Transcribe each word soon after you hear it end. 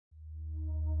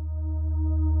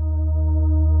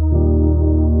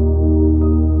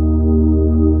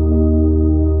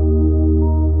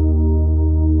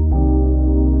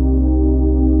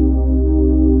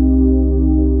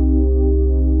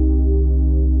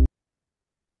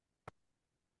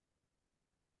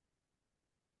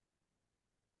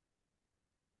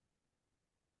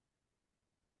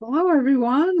Hello,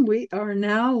 everyone. We are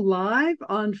now live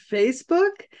on Facebook.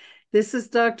 This is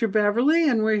Dr. Beverly,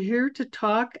 and we're here to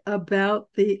talk about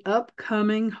the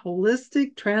upcoming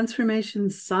Holistic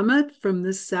Transformation Summit from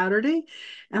this Saturday.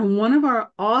 And one of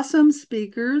our awesome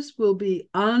speakers will be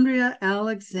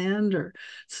AndreaAlexander.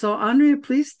 So, Andrea,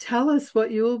 please tell us what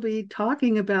you will be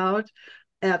talking about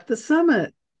at the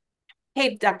summit.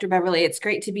 Hey, Dr. Beverly, it's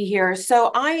great to be here.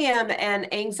 So, I am an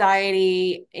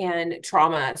anxiety and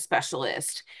trauma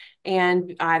specialist,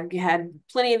 and I've had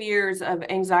plenty of years of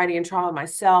anxiety and trauma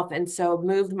myself, and so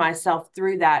moved myself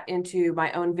through that into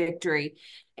my own victory.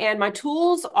 And my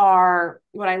tools are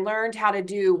what I learned how to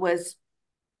do was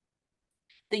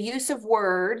the use of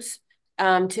words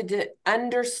to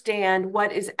understand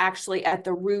what is actually at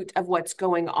the root of what's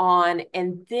going on,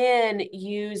 and then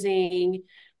using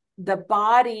the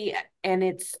body and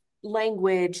its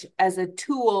language as a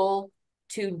tool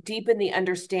to deepen the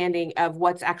understanding of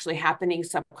what's actually happening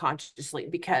subconsciously,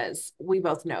 because we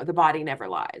both know the body never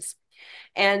lies.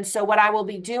 And so, what I will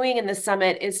be doing in the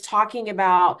summit is talking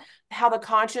about how the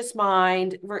conscious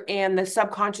mind and the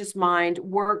subconscious mind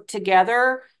work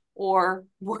together or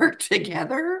work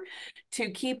together to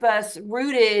keep us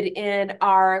rooted in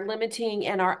our limiting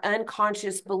and our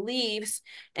unconscious beliefs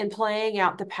and playing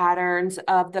out the patterns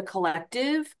of the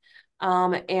collective,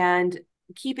 and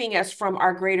keeping us from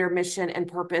our greater mission and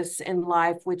purpose in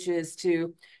life, which is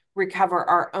to recover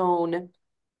our own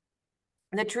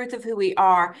the truth of who we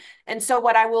are. And so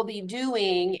what I will be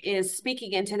doing is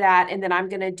speaking into that, and then I'm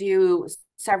going to do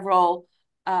several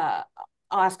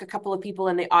I'll ask a couple of people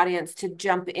in the audience to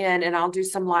jump in, and I'll do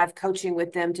some live coaching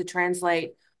with them to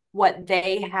translate what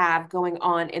they have going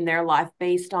on in their life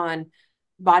based on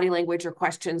body language or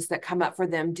questions that come up for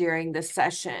them during the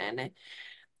session.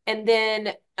 And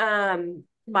then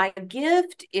my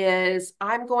gift is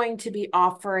I'm going to be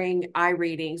offering eye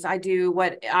readings. I do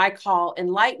what I call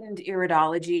enlightened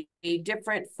iridology,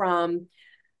 different from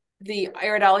the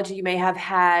iridology you may have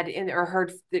had in or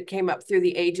heard that came up through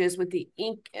the ages with the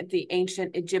ink at the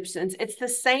ancient Egyptians. It's the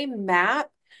same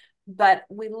map, but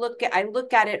I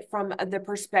look at it from the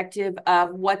perspective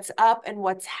of what's up and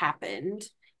what's happened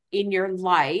in your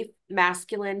life,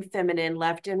 masculine, feminine,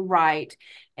 left and right.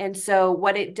 And so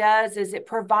what it does is it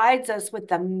provides us with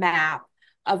the map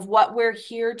of what we're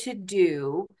here to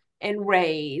do and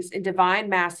raise in divine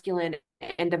masculine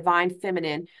and divine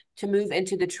feminine to move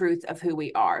into the truth of who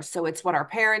we are. So it's what our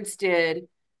parents did,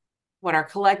 what our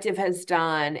collective has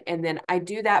done. And then I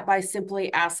do that by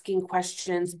simply asking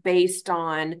questions based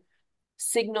on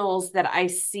signals that I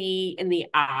see in the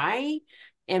eye.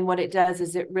 And what it does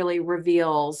is it really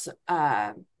reveals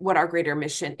what our greater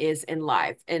mission is in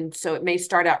life. And so it may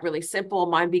start out really simple.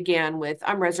 Mine began with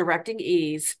I'm resurrecting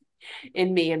ease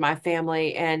in me and my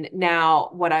family. And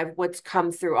now what's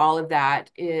come through all of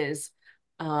that is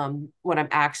what I'm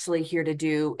actually here to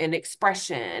do in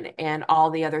expression and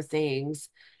all the other things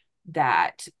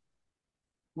that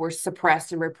were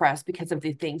suppressed and repressed because of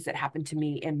the things that happened to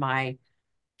me in my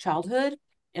childhood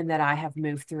and that I have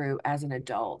moved through as an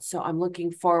adult. So I'm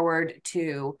looking forward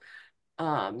to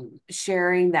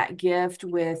sharing that gift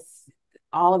with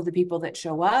all of the people that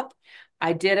show up.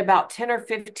 I did about 10 or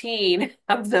 15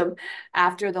 of them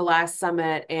after the last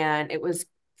summit, and it was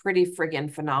pretty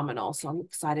friggin' phenomenal. So I'm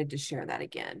excited to share that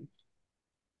again.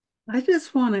 I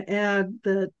just want to add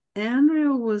that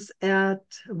Andrea was at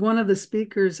one of the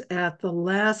speakers at the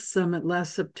last summit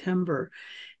last September.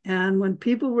 And when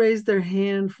people raised their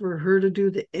hand for her to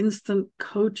do the instant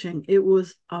coaching, it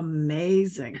was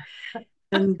amazing.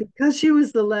 And because she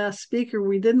was the last speaker,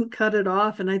 we didn't cut it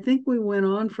off. And I think we went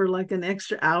on for like an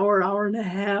extra hour, hour and a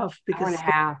half, Hour and because a so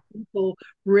half. many people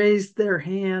raised their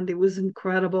hand. It was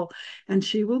incredible. And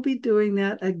she will be doing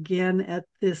that again at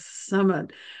this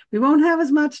summit. We won't have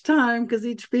as much time because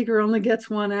each speaker only gets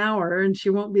 1 hour and she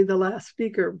won't be the last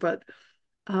speaker, but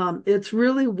it's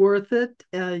really worth it.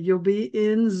 You'll be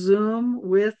in Zoom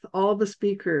with all the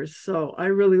speakers. So I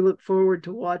really look forward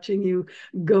to watching you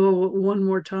go one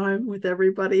more time with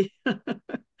everybody.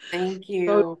 Thank So,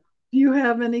 you. do you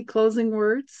have any closing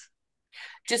words?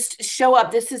 Just show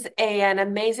up. This is an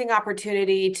amazing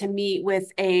opportunity to meet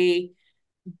with a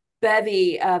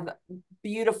bevy of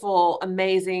beautiful,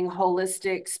 amazing,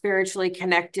 holistic, spiritually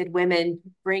connected women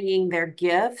bringing their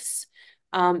gifts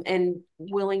and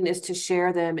willingness to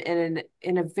share them in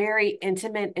a very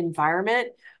intimate environment,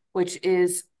 which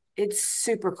is it's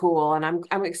super cool. And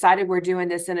I'm excited we're doing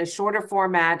this in a shorter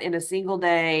format in a single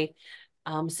day,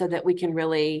 so that we can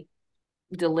really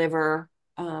deliver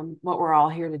what we're all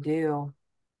here to do.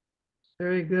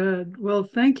 Very good. Well,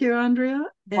 thank you, Andrea.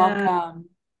 And Welcome.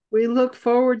 We look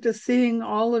forward to seeing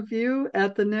all of you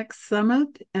at the next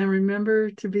summit. And remember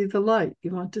to be the light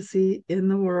you want to see in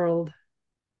the world.